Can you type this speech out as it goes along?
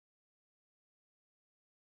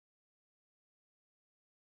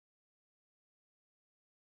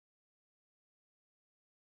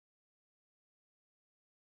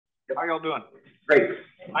How y'all doing? Great.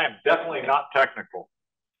 I am definitely not technical.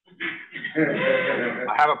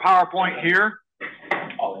 I have a PowerPoint here.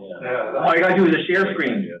 All you gotta do is a share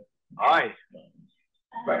screen. Aye.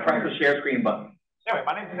 Right, press the share screen button. Anyway,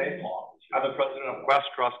 my name is AvyFON. I'm the president of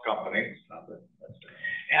QuestTrust company.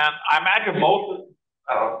 And I imagine most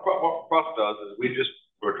of what Quest does is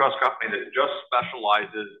we're a trust company that just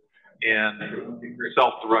specializes in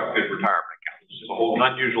self-directed retirement accounts. So hold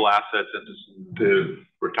unusual assets into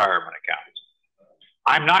retirement accounts.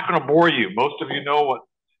 I'm not going to bore you. Most of you know what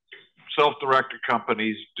self-directed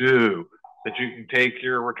companies do, that you can take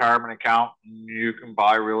your retirement account and you can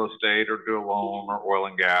buy real estate or do a loan or oil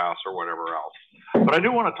and gas or whatever else. But I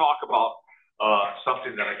do want to talk about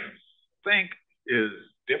something that I can think is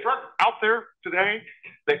different out there today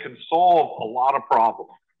that can solve a lot of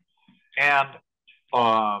problems. And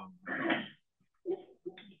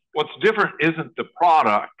what's different isn't the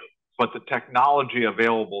product, but the technology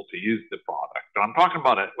available to use the product. And I'm talking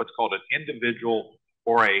about what's called an individual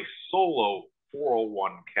or a solo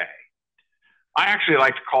 401k. I actually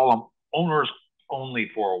like to call them owners only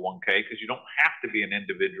 401k because you don't have to be an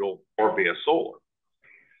individual or be a solo.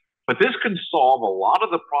 But this can solve a lot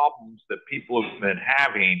of the problems that people have been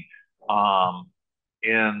having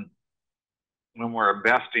when we're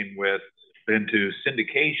investing into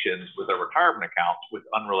syndications with their retirement accounts with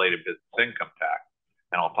unrelated business income tax.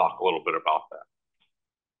 And I'll talk a little bit about that.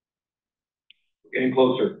 Getting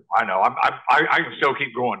closer. I know. I can still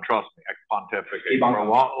keep going. Trust me. I can pontificate for a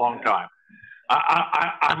long time.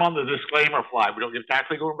 I'm on the disclaimer slide. We don't give tax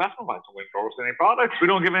legal investment advice. We don't endorse any products. We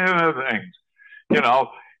don't give any other things. You know,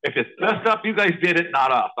 if it's messed up, you guys did it,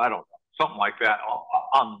 not us. I don't know. Something like that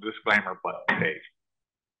on the disclaimer page.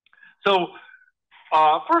 So,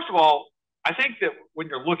 first of all, I think that when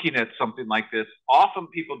you're looking at something like this, often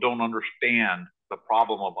people don't understand the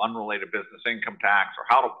problem of unrelated business income tax or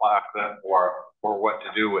how to apply it or what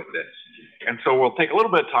to do with it. And so we'll take a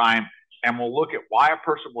little bit of time and we'll look at why a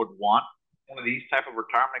person would want one of these type of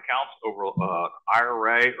retirement accounts over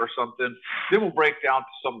IRA or something. Then we'll break down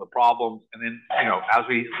to some of the problems. And then, you know, as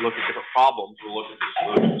we look at different problems, we'll look at the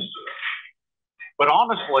solutions to them. But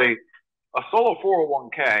honestly, a solo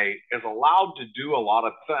 401k is allowed to do a lot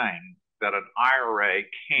of things that an IRA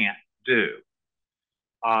can't do.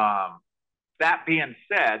 That being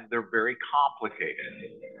said, they're very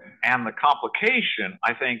complicated. And the complication,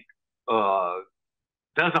 I think,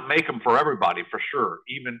 doesn't make them for everybody, for sure,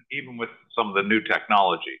 even with some of the new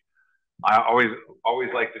technology. I always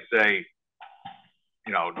like to say,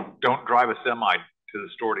 you know, don't drive a semi to the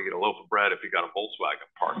store to get a loaf of bread if you got a Volkswagen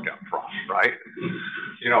parked out front, right?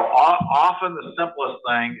 You know, often the simplest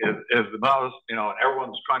thing is the most, you know, and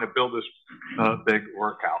everyone's trying to build this big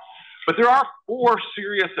workout. But there are 4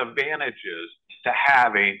 serious advantages to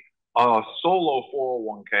having a solo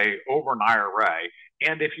 401k over an IRA.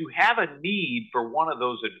 And if you have a need for one of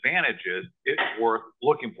those advantages, it's worth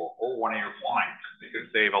looking for, or one of your clients. You can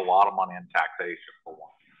save a lot of money in taxation for one.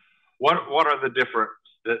 What are the different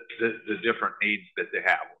needs that they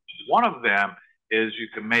have? One of them is you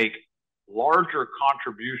can make larger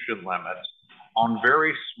contribution limits on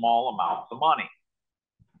very small amounts of money,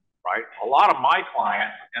 right? A lot of my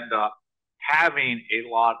clients end up having a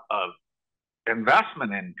lot of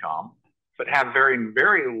investment income, but have very,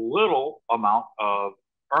 very little amount of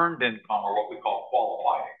earned income, or what we call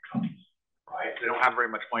qualified income, right? They don't have very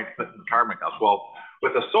much money to put in retirement accounts. Well,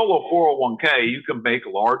 with a solo 401k, you can make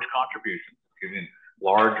large contributions,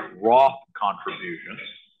 large Roth contributions,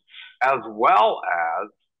 as well as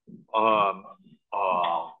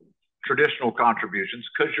traditional contributions,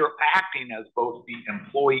 because you're acting as both the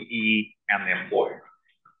employee and the employer.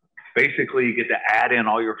 Basically, you get to add in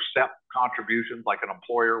all your SEP contributions like an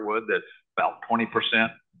employer would. That's about 20%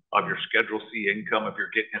 of your Schedule C income if you're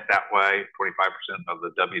getting it that way, 25% of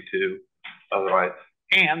the W-2 otherwise.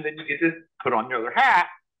 And then you get to put on your other hat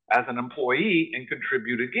as an employee and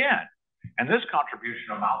contribute again. And this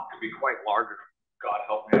contribution amount could be quite large. God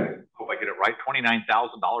help me, I hope I get it right. $29,000,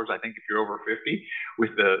 I think, if you're over 50,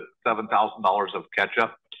 with the $7,000 of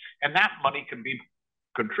catch-up. And that money can be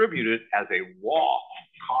contributed as a Roth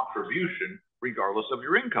contribution regardless of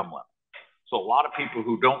your income level. So a lot of people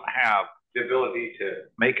who don't have the ability to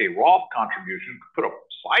make a Roth contribution could put a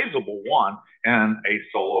sizable one in a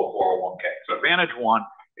solo 401k. So advantage one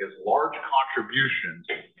is large contributions,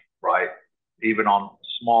 right, even on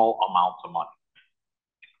small amounts of money.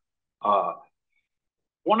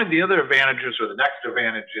 One of the other advantages, or the next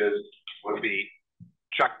advantages, would be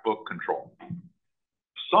checkbook control.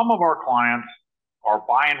 Some of our clients are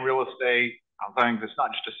buying real estate on things. It's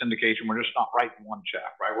not just a syndication. We're just not writing one check,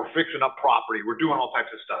 right? We're fixing up property. We're doing all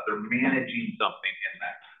types of stuff. They're managing something in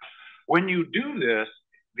that. When you do this,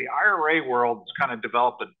 the IRA world has kind of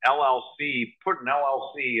developed an LLC, put an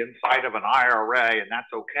LLC inside of an IRA, and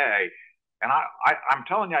that's okay. And I'm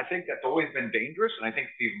telling you, I think that's always been dangerous, and I think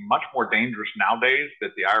it's even much more dangerous nowadays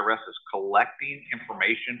that the IRS is collecting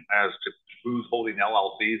information as to who's holding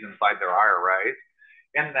LLCs inside their IRAs,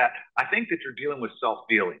 and that I think that you're dealing with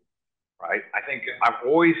self-dealing, right? I think I've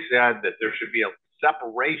always said that there should be a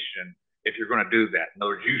separation if you're going to do that. In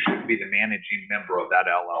other words, you should be the managing member of that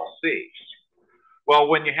LLC. Well,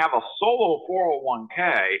 when you have a solo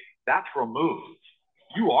 401k, that's removed.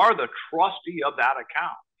 You are the trustee of that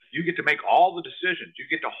account. You get to make all the decisions. You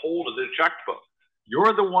get to hold the checkbook.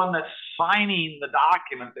 You're the one that's signing the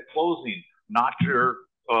document at closing, not your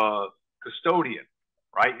custodian,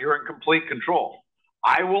 right? You're in complete control.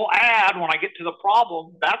 I will add, when I get to the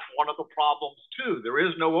problem, that's one of the problems too. There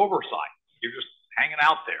is no oversight. You're just hanging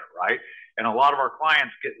out there, right? And a lot of our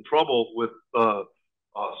clients get in trouble with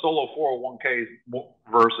solo 401ks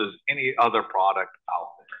versus any other product out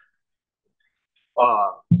there.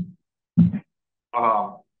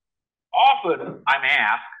 Often I'm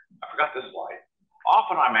asked, I forgot this slide.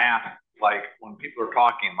 Often I'm asked, like when people are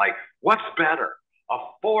talking, like, what's better, a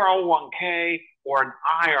 401k or an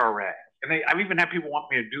IRA? And I've even had people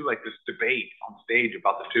want me to do like this debate on stage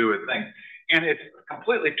about the two and things. And it's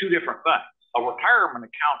completely two different things. A retirement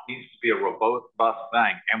account needs to be a robust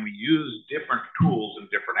thing, and we use different tools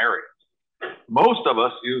in different areas. Most of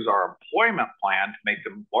us use our employment plan to make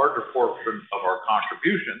the larger portion of our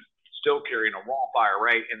contributions, still carrying a Roth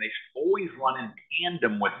IRA, and they should always run in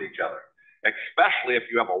tandem with each other, especially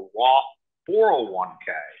if you have a Roth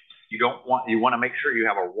 401k. You want to make sure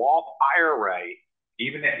you have a Roth IRA,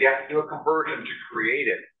 even if you have to do a conversion to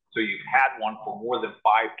create it. So you've had one for more than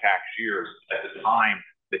 5 tax years at the time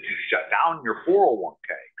that you shut down your 401k,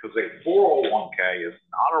 because a 401k is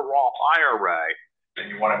not a Roth IRA, and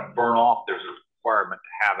you want to burn off. There's a requirement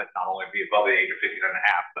to have it not only be above the age of 50 and a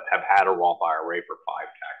half, but have had a Roth IRA for 5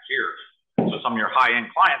 tax years. So some of your high-end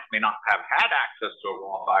clients may not have had access to a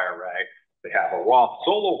Roth IRA. They have a Roth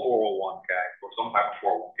solo 401k or some type of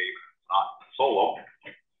 401k, not solo.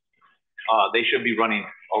 They should be running,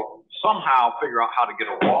 somehow figure out how to get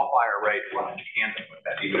a Roth IRA to run in tandem with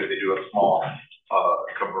that, even if they do a small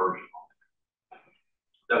conversion.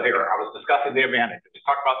 So here, I was discussing the advantages.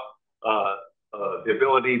 Talk about the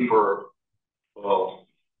ability for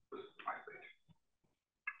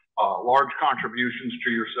large contributions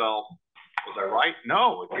to yourself. Was I right?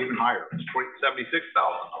 No, it's even higher. It's $76,000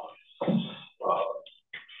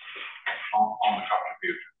 on the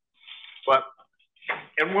contribution.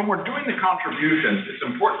 And when we're doing the contributions, it's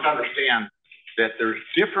important to understand that there's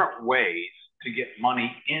different ways to get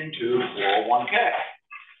money into 401k.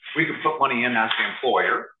 We can put money in as the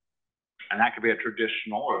employer, and that could be a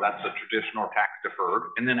traditional, or that's a traditional tax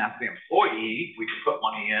deferred. And then as the employee, we can put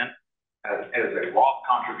money in as a Roth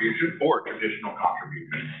contribution or a traditional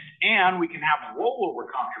contribution. And we can have rollover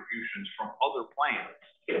contributions from other plans.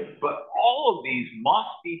 But all of these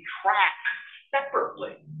must be tracked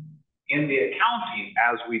separately in the accounting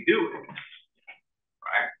as we do it,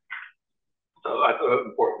 right? So that's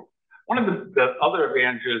important. One of the other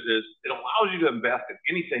advantages is it allows you to invest in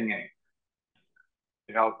anything.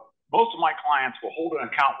 You know, most of my clients will hold an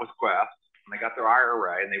account with Quest, and they got their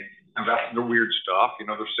IRA, and they invest in their weird stuff, you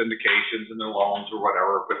know, their syndications and their loans or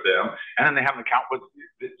whatever with them, and then they have an account with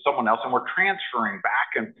someone else, and we're transferring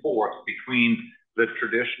back and forth between the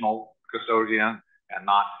traditional custodian and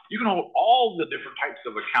not. You can hold all the different types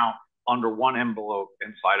of accounts under one envelope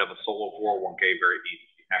inside of a solo 401k very easy.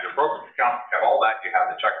 You have your brokerage account, you have all that, you have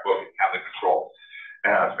the checkbook, you have the control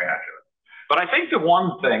as manager. But I think the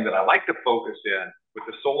one thing that I like to focus in with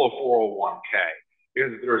the solo 401k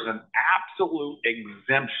is there's an absolute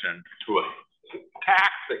exemption to a tax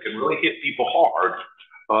that can really hit people hard,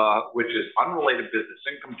 which is unrelated business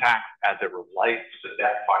income tax as it relates to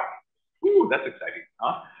debt finance. Ooh, that's exciting,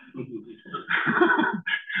 huh?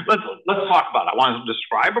 Let's talk about it. I want to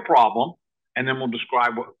describe a problem, and then we'll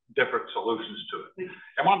describe what different solutions to it.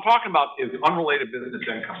 And what I'm talking about is unrelated business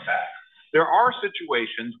income tax. There are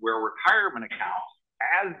situations where retirement accounts,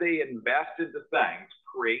 as they invest into things,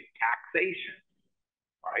 create taxation,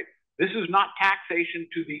 right? This is not taxation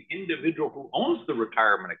to the individual who owns the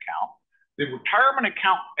retirement account. The retirement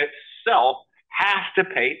account itself has to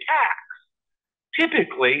pay tax.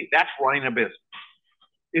 Typically, that's running a business.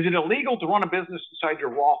 Is it illegal to run a business inside your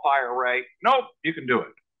Roth IRA? Nope, you can do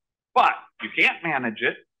it. But you can't manage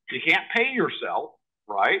it. You can't pay yourself,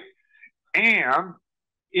 right? And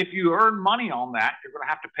if you earn money on that, you're going to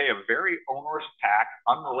have to pay a very onerous tax,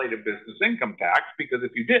 unrelated business income tax, because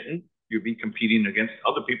if you didn't, you'd be competing against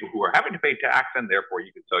other people who are having to pay tax, and therefore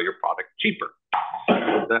you could sell your product cheaper.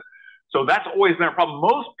 So that's always been a problem.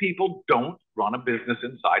 Most people don't run a business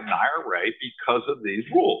inside an IRA because of these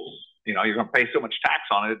rules. You know, you're going to pay so much tax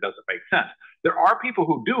on it, it doesn't make sense. There are people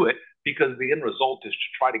who do it because the end result is to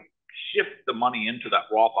try to shift the money into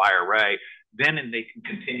that Roth IRA, then and they can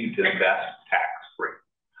continue to invest tax-free.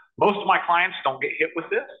 Most of my clients don't get hit with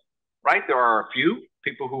this, right? There are a few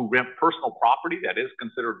people who rent personal property that is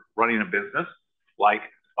considered running a business, like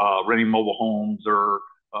renting mobile homes or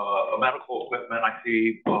medical equipment. I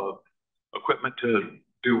see equipment to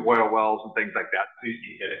do oil wells and things like that. So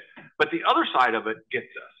you hit it. But the other side of it gets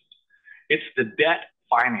us. It's the debt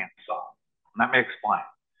finance side. And let me explain.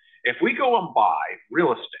 If we go and buy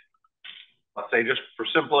real estate, let's say just for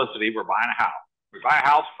simplicity, we're buying a house. We buy a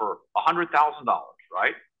house for $100,000,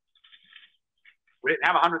 right? We didn't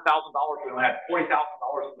have $100,000. We only had $40,000 in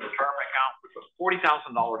the retirement account. We put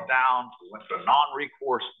 $40,000 down. We went to a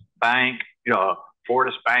non-recourse bank, you know,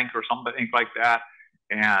 Fortis Bank or something like that,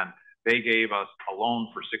 and they gave us a loan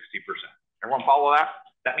for 60%. Everyone follow that?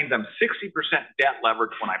 That means I'm 60% debt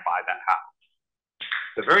leverage when I buy that house.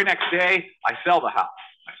 The very next day, I sell the house.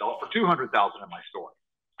 I sell it for $200,000 in my store.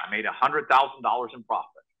 I made $100,000 in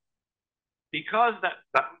profit. Because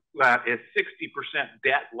that is 60%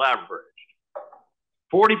 debt leverage,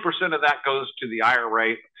 40% of that goes to the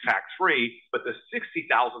IRA tax-free, but the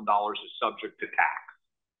 $60,000 is subject to tax.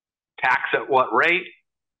 Tax at what rate?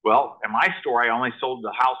 Well, in my store, I only sold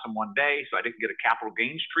the house in one day, so I didn't get a capital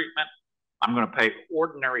gains treatment. I'm going to pay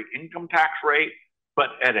ordinary income tax rate, but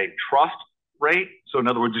at a trust rate. So in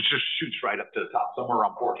other words, it just shoots right up to the top, somewhere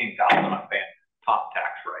around $14,000. I'm paying top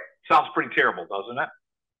tax rate. Sounds pretty terrible, doesn't it?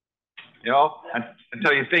 You know,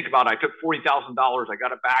 until you think about it, I took $40,000, I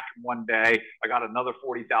got it back in one day, I got another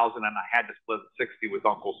 $40,000, and I had to split 60 with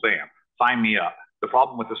Uncle Sam. Sign me up. The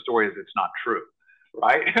problem with the story is it's not true,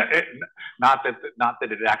 right? not that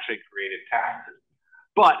it actually created taxes.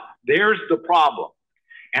 But there's the problem.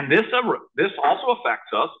 And this also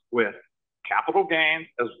affects us with capital gains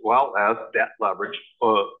as well as debt leverage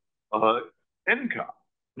income.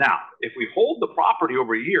 Now, if we hold the property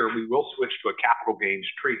over a year, we will switch to a capital gains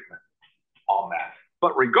treatment on that.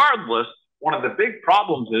 But regardless, one of the big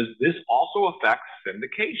problems is this also affects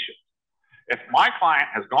syndication. If my client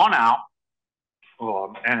has gone out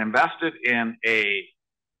and invested in a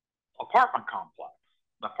apartment complex,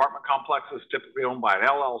 the apartment complex is typically owned by an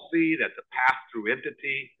LLC, that's a pass-through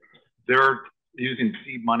entity. They're using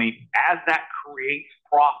seed money. As that creates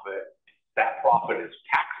profit, that profit is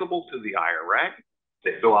taxable to the IRA.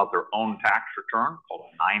 They fill out their own tax return called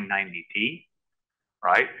a 990T,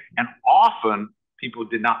 right? And often people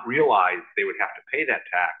did not realize they would have to pay that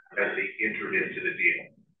tax as they entered into the deal.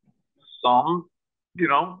 Some, you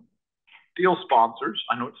know, deal sponsors,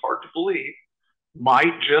 I know it's hard to believe,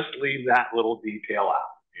 might just leave that little detail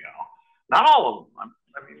out, you know. Not all of them.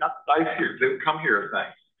 I mean, not I hear, they would come here and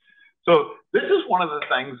things. So this is one of the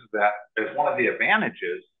things that is one of the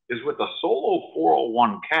advantages is with a solo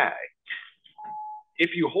 401k.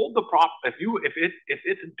 If you hold the if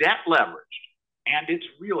it's debt leveraged and it's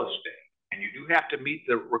real estate, and you do have to meet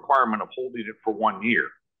the requirement of holding it for 1 year,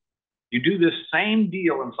 you do this same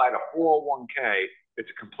deal inside a 401k, it's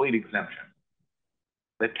a complete exemption.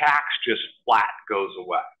 The tax just flat goes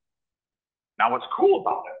away. Now, what's cool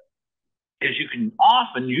about it is you can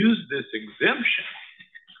often use this exemption,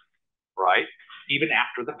 right, even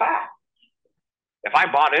after the fact. If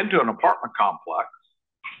I bought into an apartment complex,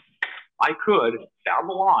 I could, down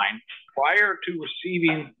the line, prior to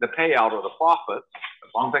receiving the payout or the profits,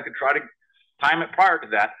 as long as I could try to time it prior to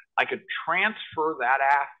that, I could transfer that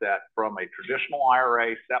asset from a traditional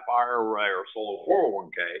IRA, SEP IRA, or solo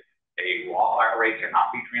 401k. A Roth IRA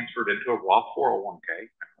cannot be transferred into a Roth 401k.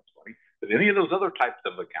 That's funny. But any of those other types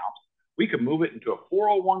of accounts, we could move it into a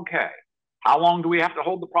 401k. How long do we have to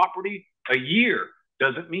hold the property? A year.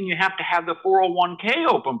 Doesn't mean you have to have the 401k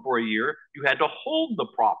open for a year. You had to hold the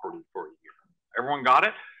property for a year. Everyone got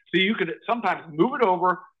it? So you could sometimes move it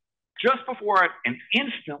over just before it and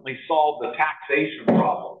instantly solve the taxation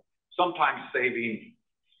problem, sometimes saving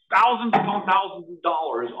thousands upon thousands of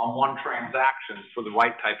dollars on one transaction for the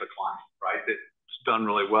right type of client, right? That's done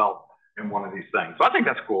really well in one of these things. So I think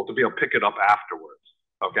that's cool to be able to pick it up afterwards,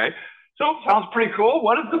 okay? So sounds pretty cool.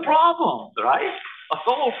 What is the problem, right? A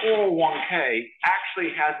solo 401k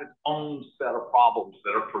actually has its own set of problems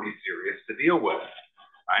that are pretty serious to deal with,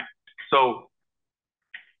 right? So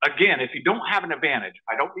again, if you don't have an advantage,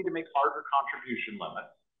 I don't need to make larger contribution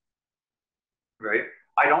limits, right?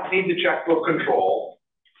 I don't need the checkbook control,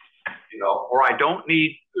 you know, or I don't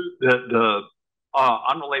need the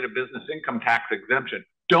unrelated business income tax exemption.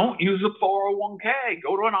 don't use a 401k.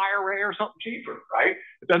 Go to an IRA or something cheaper, right?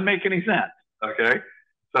 It doesn't make any sense, okay?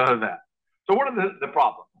 So that. So what are the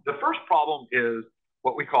problems? The first problem is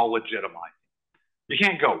what we call legitimizing. You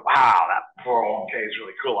can't go, wow, that 401k is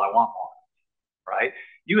really cool. I want one, right?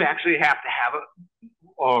 You actually have to have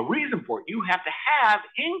a reason for it. You have to have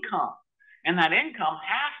income. And that income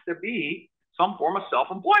has to be some form of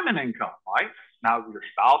self-employment income, right? Now, your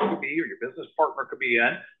spouse could be, or your business partner could be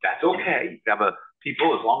in. That's okay. You have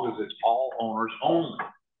people as long as it's all owners only.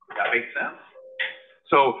 Does that make sense?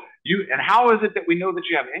 So and how is it that we know that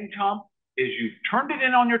you have income? Is you've turned it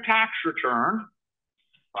in on your tax return,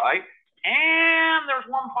 right? And there's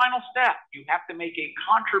one final step. You have to make a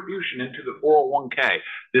contribution into the 401k.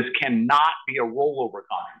 This cannot be a rollover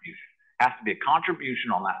contribution. It has to be a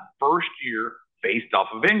contribution on that first year based off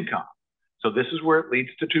of income. So this is where it leads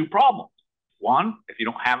to two problems. One, if you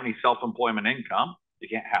don't have any self-employment income, you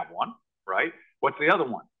can't have one, right? What's the other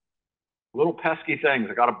one? Little pesky things.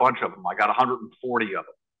 I got a bunch of them. I got 140 of them.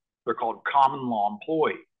 They're called common law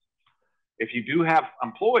employees. If you do have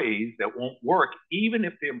employees that won't work, even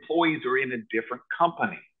if the employees are in a different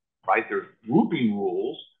company, right? There's grouping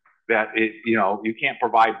rules that you can't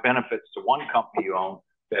provide benefits to one company you own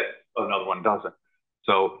that another one doesn't.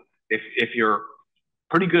 So if you're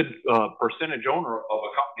pretty good percentage owner of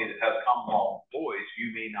a company that has common law employees,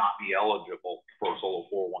 you may not be eligible for a solo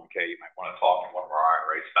 401k. You might want to talk to one of our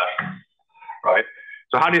IRA specialists, right?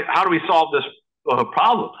 So how do we solve this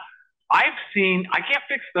problem? I can't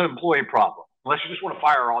fix the employee problem unless you just want to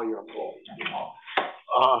fire all your employees.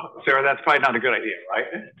 Sarah, that's probably not a good idea, right?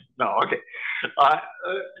 No, okay.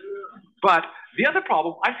 But the other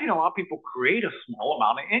problem, I've seen a lot of people create a small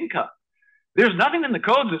amount of income. There's nothing in the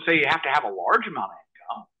codes that say you have to have a large amount of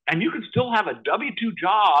income, and you can still have a W-2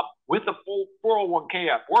 job with a full 401k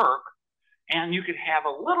at work, and you could have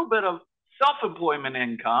a little bit of self-employment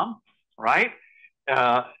income, right?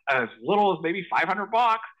 As little as maybe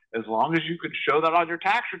 $500. As long as you could show that on your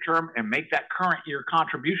tax return and make that current year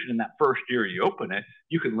contribution in that first year you open it,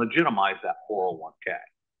 you can legitimize that 401k,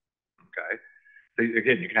 okay? So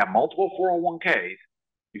again, you can have multiple 401ks.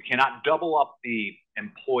 You cannot double up the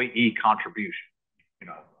employee contribution.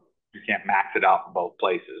 You can't max it out in both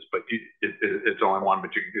places, but it's only one,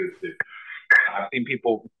 but you can do it. I've seen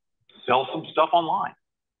people sell some stuff online,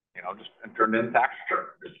 just and turn in tax return,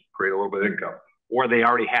 just create a little bit of income. Or they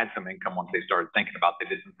already had some income once they started thinking about they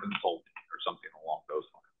didn't consult or something along those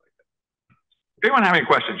lines like that. If anyone have any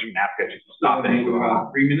questions, you can ask it. Stop it. 3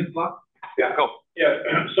 minutes left. Yeah, go.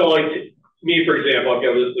 Yeah. So like me, for example, I've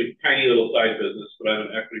got this tiny little side business, but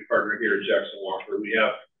I'm an equity partner here at Jackson Walker. We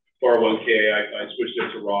have 401k. I switched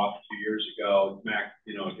it to Roth 2 years ago. Max,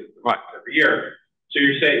 it gets right every year. So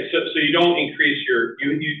you're saying, so you don't increase you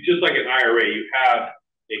just like an IRA, you have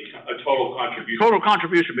a total contribution. Total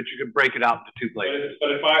contribution, but you can break it out into two places.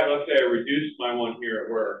 But if let's say I reduce my one here at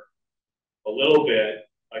work a little bit,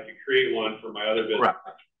 I could create one for my other business.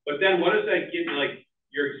 Right. But then what does that give me? Like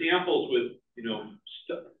your examples with,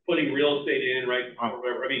 putting real estate in, right? Or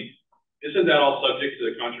whatever. I mean, isn't that all subject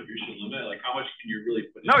to the contribution limit? Like how much can you really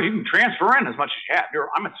put in? No, you can transfer in as much as you have.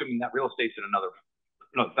 I'm assuming that real estate's in another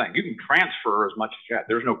thing. You can transfer as much as you have.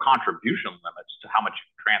 There's no contribution limits to how much you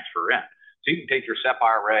can transfer in. So you can take your SEP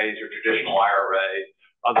IRAs, your traditional IRAs,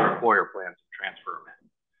 other employer plans and transfer them in.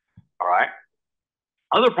 All right.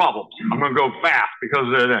 Other problems. I'm going to go fast because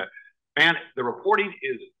the reporting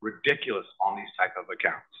is ridiculous on these type of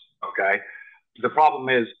accounts. Okay. The problem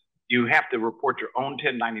is you have to report your own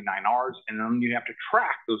 1099-Rs, and then you have to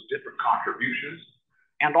track those different contributions.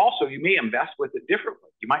 And also, you may invest with it differently.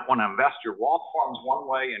 You might want to invest your Roth funds one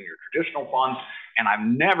way and your traditional funds. And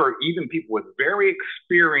even people with very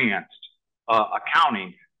experienced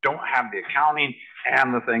accounting don't have the accounting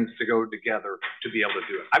and the things to go together to be able to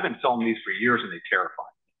do it. I've been selling these for years and they terrify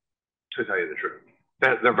me, to tell you the truth.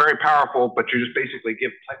 They're very powerful, but you just basically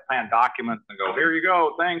give plan documents and go, here you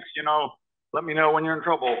go, thanks, let me know when you're in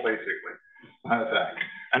trouble, basically.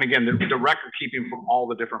 And again, the record keeping from all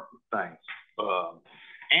the different things.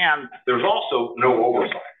 And there's also no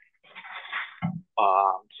oversight.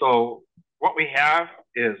 So what we have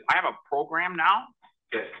is, I have a program now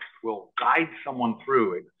that will guide someone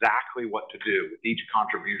through exactly what to do with each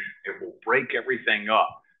contribution. It will break everything up.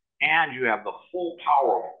 And you have the full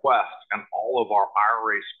power of Quest and all of our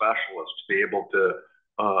IRA specialists to be able to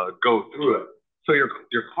go through it. So your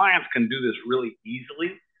clients can do this really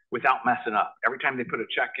easily without messing up. Every time they put a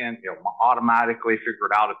check in, it'll automatically figure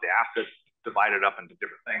it out if the asset's divided up into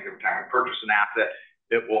different things. Every time you purchase an asset,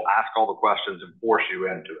 it will ask all the questions and force you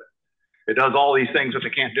into it. It does all these things that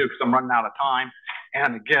they can't do because I'm running out of time.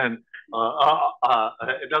 And again,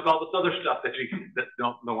 It does all this other stuff that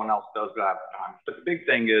no one else does at the time. But the big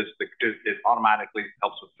thing is that it automatically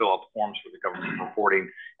helps with fill out the forms for the government reporting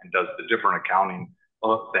and does the different accounting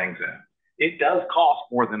things. It does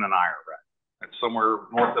cost more than an IRA. It's somewhere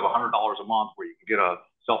north of $100 a month, where you can get a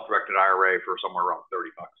self-directed IRA for somewhere around $30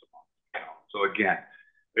 a month. So again,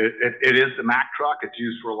 it is the Mac truck. It's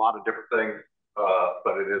used for a lot of different things,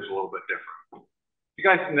 but it is a little bit different. You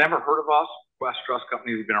guys never heard of us? QuestTrust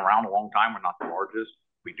company. We've been around a long time. We're not the largest.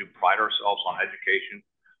 We do pride ourselves on education.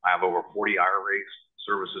 I have over 40 IRA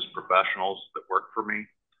services professionals that work for me.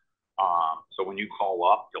 So when you call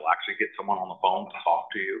up, you'll actually get someone on the phone to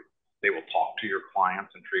talk to you. They will talk to your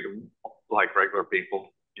clients and treat them like regular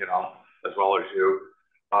people, you know, as well as you.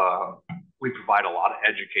 We provide a lot of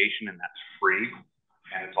education, and that's free.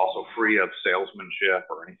 And it's also free of salesmanship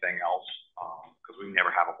or anything else, because we never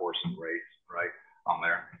have a horse in the race, right, on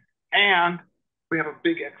there. And we have a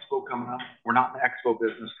big expo coming up. We're not in the expo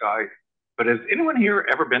business, guys. But has anyone here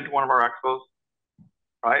ever been to one of our expos?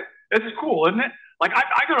 Right? This is cool, isn't it? Like,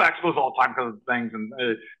 I go to expos all the time because of things. And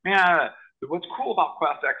man, what's cool about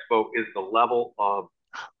Quest Expo is the level of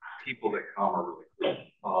people that come are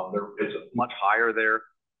really cool. It's much higher there.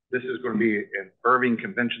 This is going to be in Irving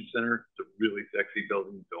Convention Center. It's a really sexy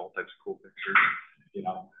building, all types of cool pictures. You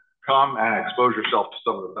know, come and expose yourself to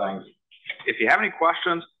some of the things. If you have any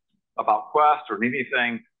questions about Quest or need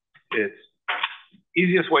anything, it's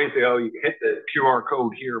easiest way to go. You can hit the QR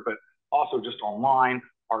code here, but also just online.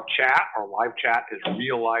 Our chat, our live chat is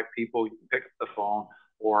real live people. You can pick up the phone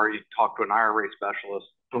or you talk to an IRA specialist.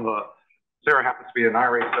 Sarah happens to be an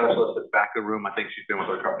IRA specialist at the back of the room. I think she's been with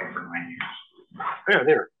our company for 9 years.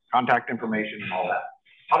 There. Contact information and all that.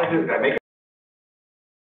 How to do that.